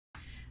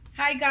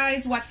Hi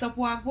guys, what's up,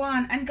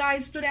 wagwan? And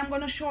guys, today I'm going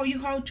to show you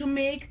how to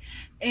make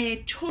a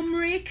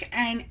turmeric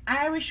and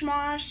Irish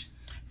marsh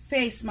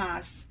face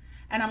mask.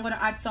 And I'm going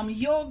to add some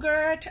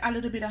yogurt, a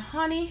little bit of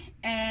honey,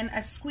 and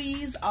a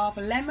squeeze of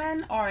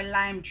lemon or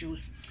lime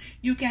juice.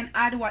 You can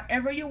add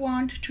whatever you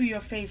want to your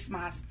face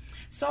mask.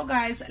 So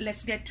guys,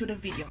 let's get to the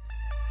video.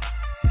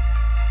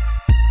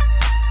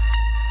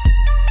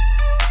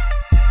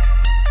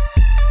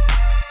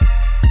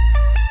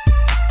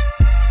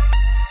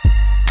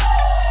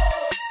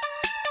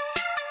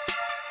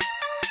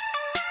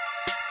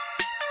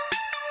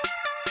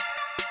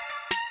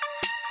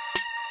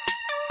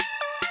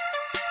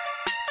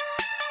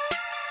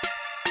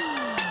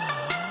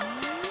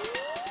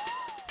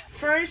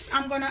 First,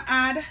 I'm gonna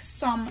add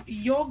some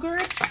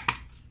yogurt,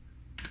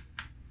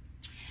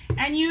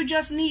 and you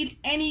just need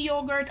any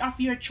yogurt of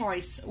your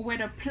choice,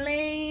 whether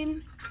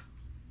plain,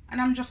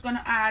 and I'm just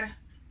gonna add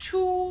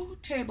 2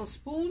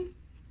 tablespoons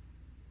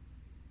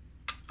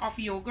of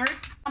yogurt.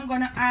 I'm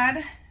gonna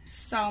add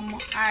some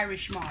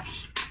Irish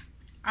marsh.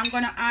 I'm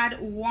gonna add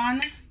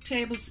 1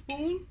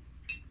 tablespoon,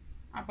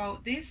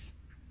 about this.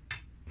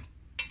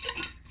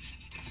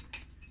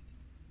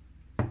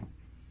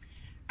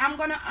 I'm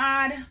gonna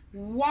add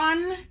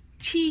 1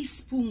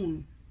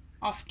 teaspoon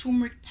of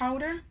turmeric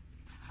powder.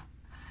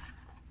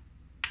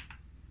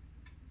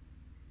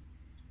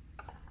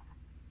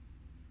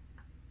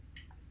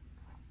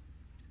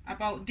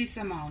 About this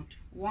amount,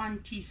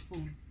 1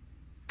 teaspoon.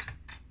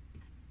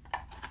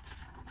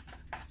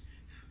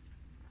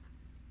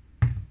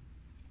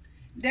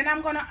 Then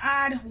I'm gonna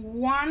add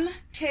 1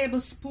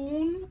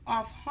 tablespoon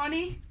of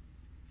honey.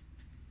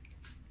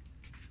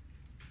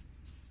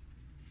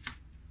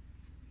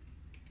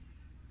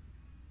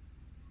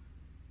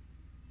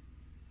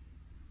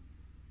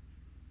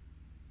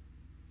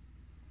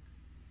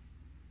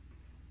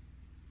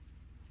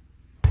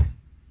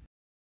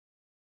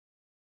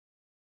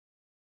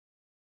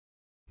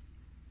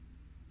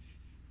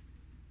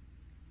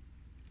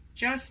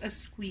 Just a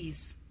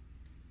squeeze.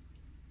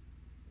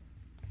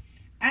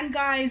 And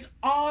guys,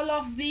 all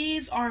of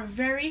these are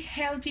very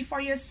healthy for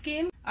your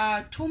skin.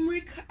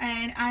 Turmeric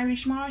and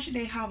Irish marsh,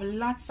 they have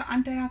lots of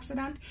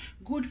antioxidant,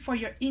 good for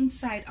your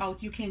inside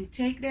out. You can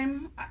take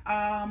them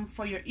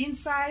for your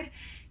inside.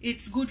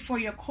 It's good for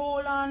your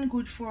colon,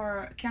 good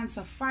for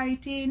cancer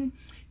fighting,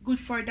 good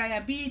for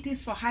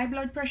diabetes, for high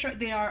blood pressure.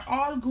 They are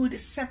all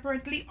good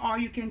separately, or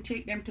you can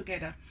take them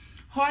together.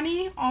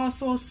 Honey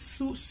also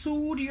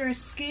soothe your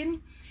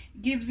skin,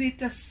 gives it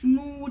a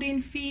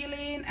smoothing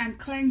feeling and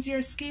cleanse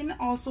your skin.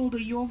 Also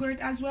the yogurt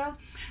as well,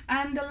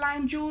 and the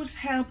lime juice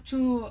help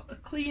to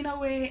clean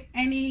away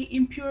any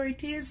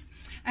impurities,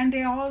 and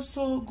they're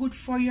also good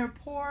for your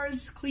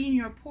pores, clean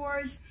your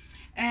pores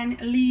and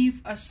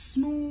leave a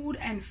smooth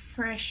and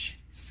fresh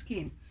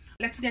skin.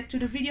 Let's get to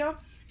the video.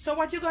 So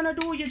what you're gonna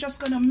do, you're just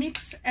gonna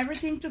mix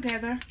everything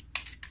together.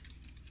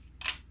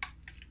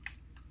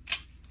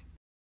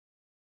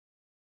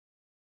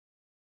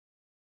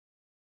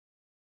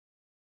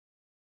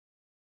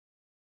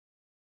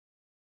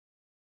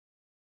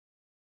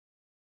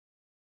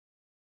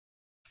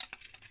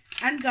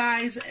 And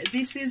guys,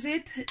 this is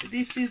it.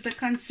 This is the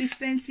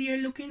consistency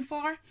you're looking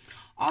for.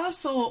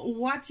 Also,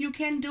 what you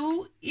can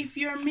do, if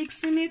you're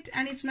mixing it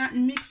and it's not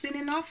mixing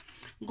enough,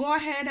 go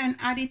ahead and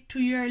add it to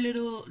your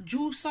little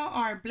juicer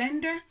or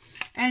blender,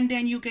 and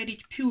then you get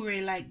it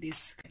puree like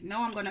this.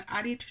 Now I'm gonna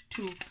add it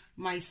to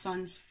my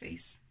son's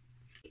face.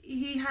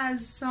 He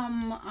has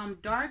some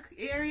dark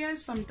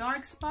areas, some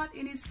dark spot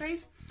in his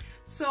face,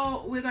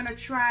 so we're gonna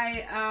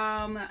try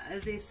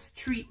this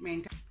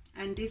treatment.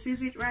 And this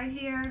is it right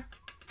here.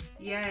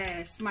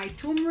 Yes, my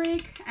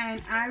turmeric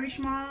and Irish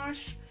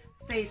marsh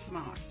face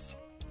mask.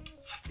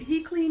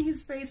 He cleaned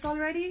his face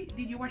already.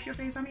 Did you wash your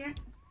face, Amir?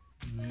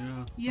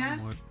 Yeah?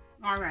 Somewhat.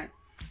 All right.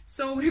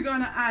 So we're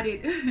gonna add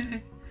it.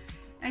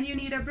 And you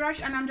need a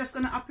brush, and I'm just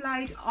gonna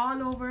apply it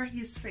all over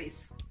his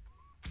face.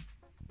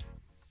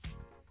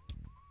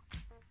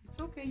 It's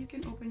okay, you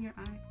can open your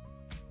eye.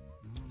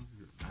 No,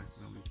 you're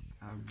accidentally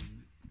stabbing.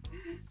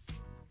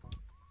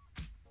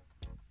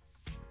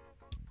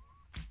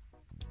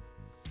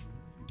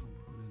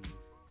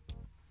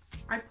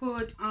 I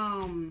put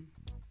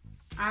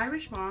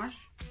Irish marsh.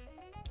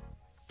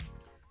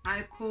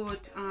 I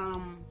put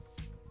a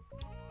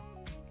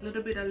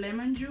little bit of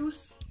lemon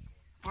juice,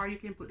 or you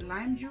can put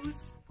lime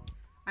juice.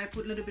 I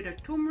put a little bit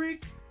of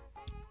turmeric,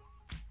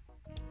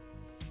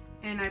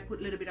 and I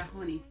put a little bit of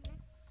honey.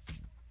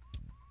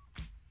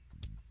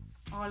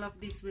 All of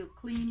this will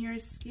clean your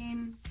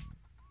skin,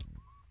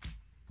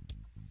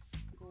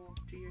 go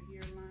up to your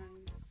hairline.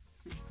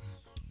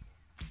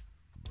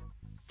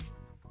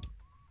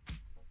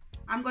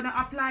 I'm gonna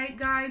apply it,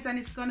 guys, and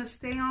it's gonna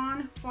stay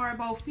on for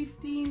about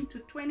 15 to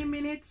 20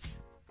 minutes,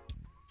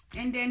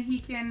 and then he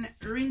can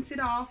rinse it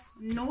off.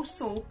 No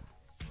soap.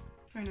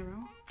 Turn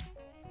around.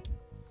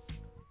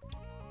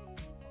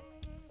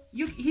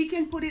 He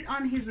can put it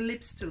on his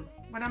lips too,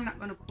 but I'm not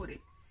gonna put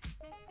it.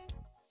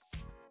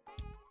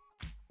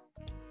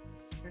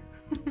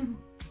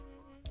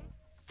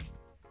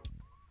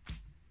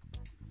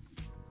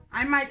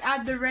 I might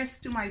add the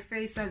rest to my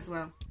face as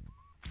well.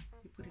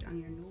 You put it on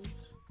your nose,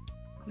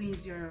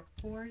 cleans your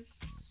pores.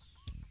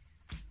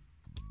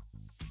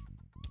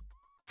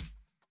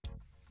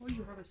 Oh,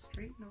 you have a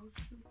straight nose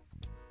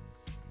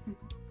too.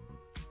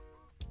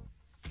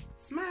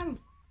 Smile.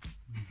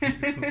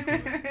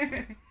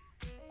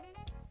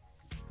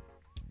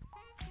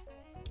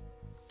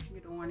 You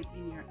don't want it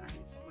in your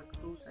eyes, but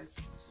close as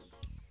possible.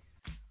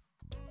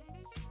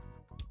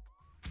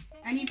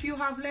 And if you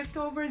have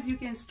leftovers, you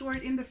can store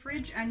it in the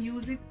fridge and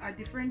use it a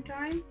different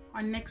time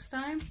or next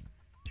time.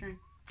 Turn.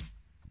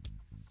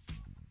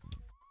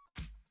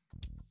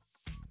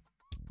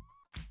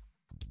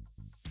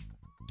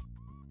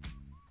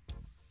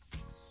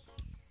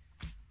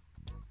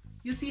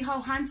 You see how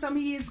handsome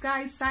he is,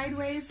 guys,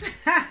 sideways?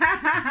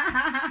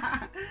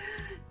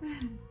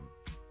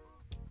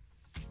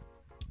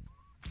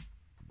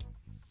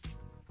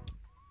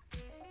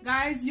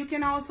 Guys, you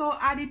can also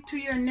add it to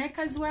your neck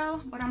as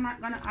well, but I'm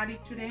not gonna add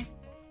it today.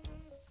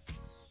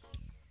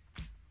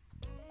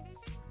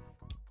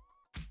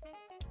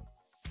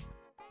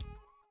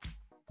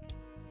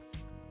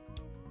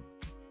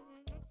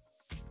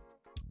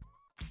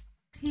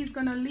 He's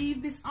gonna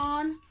leave this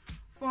on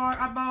for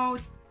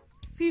about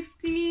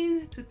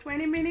 15 to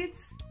 20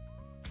 minutes.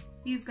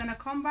 He's gonna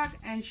come back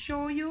and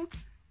show you,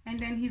 and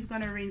then he's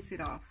gonna rinse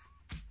it off.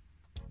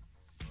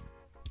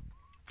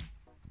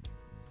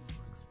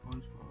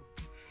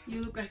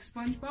 You look like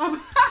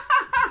SpongeBob.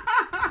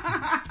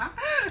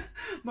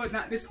 But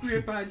not the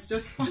SquarePants,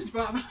 just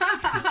SpongeBob.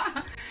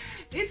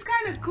 It's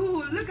kind of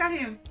cool. Look at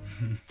him.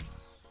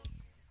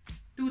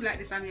 Do like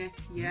this, Amir.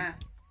 Yeah.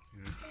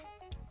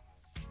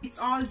 It's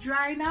all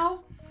dry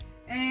now,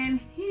 and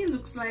he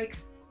looks like,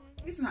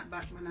 it's not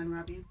Batman and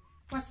Robin.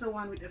 What's the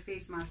one with the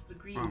face mask, the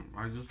green?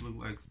 I just look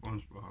like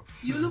SpongeBob.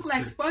 You look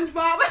like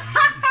SpongeBob?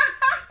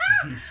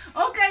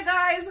 Okay,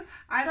 guys,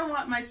 I don't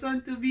want my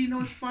son to be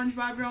no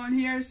SpongeBob around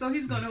here, so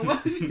he's gonna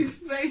wash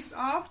his face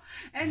off,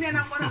 and then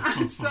I'm gonna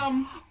add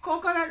some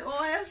coconut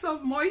oil,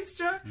 some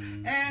moisture,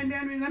 and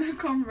then we're gonna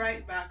come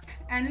right back.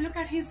 And look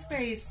at his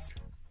face.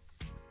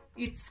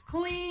 It's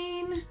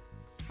clean.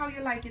 How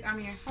you like it,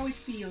 Amir? How it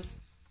feels?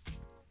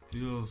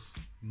 Feels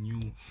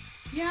new.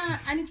 Yeah,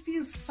 and it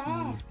feels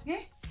soft.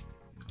 Yeah?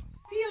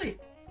 Feel it.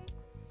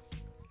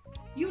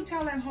 You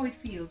tell them how it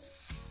feels.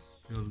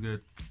 Feels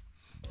good.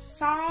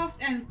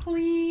 Soft and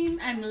clean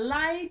and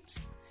light.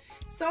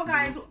 So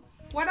guys,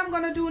 what I'm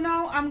gonna do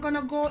now, I'm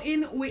gonna go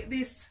in with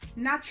this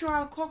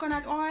natural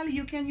coconut oil.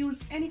 You can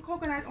use any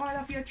coconut oil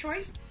of your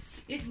choice.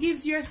 It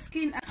gives your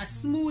skin a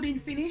smoothing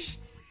finish,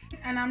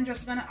 and I'm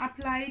just gonna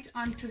apply it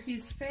onto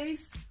his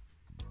face.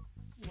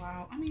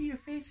 Wow, I mean, your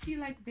face feel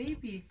like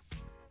baby,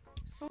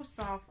 so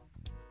soft.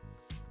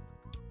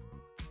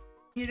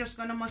 You're just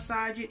gonna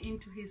massage it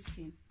into his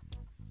skin.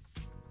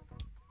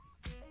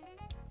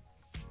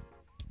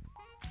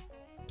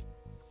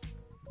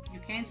 You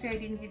can't say I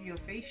didn't give you a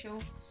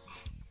facial.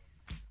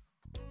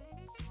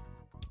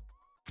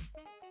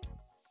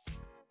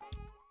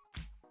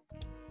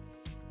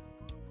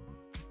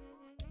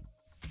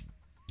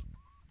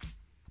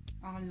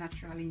 All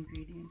natural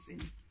ingredients in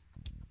it.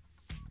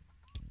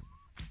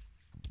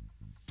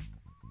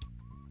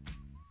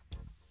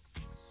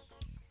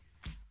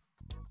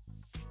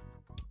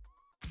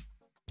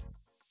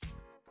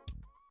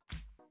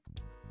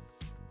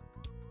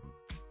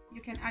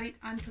 You can add it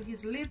onto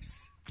his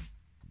lips.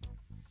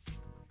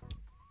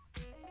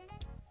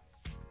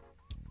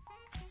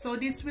 So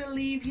this will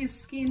leave his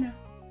skin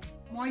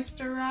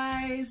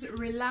moisturized,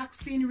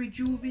 relaxing,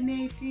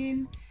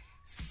 rejuvenating,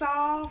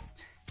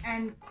 soft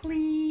and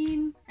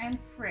clean and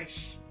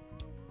fresh.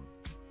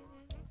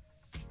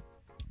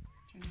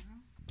 Turn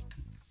around.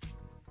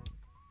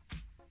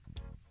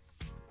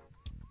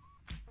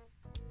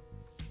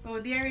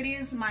 So there it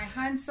is, my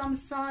handsome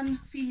son.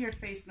 Feel your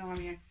face now,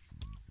 Amir,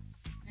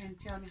 and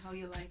tell me how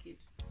you like it.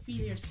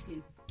 Feel your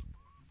skin.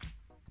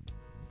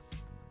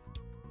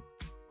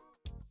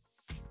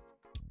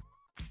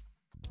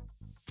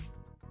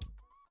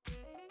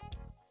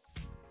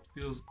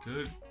 Feels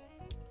good.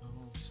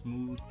 Oh,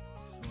 smooth,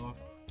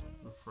 soft,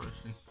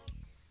 refreshing.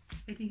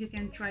 I think you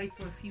can try it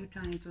for a few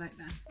times like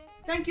that.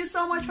 Thank you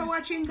so much for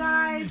watching,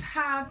 guys.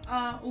 Have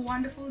a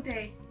wonderful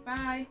day.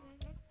 Bye.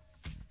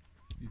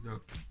 Peace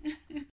out.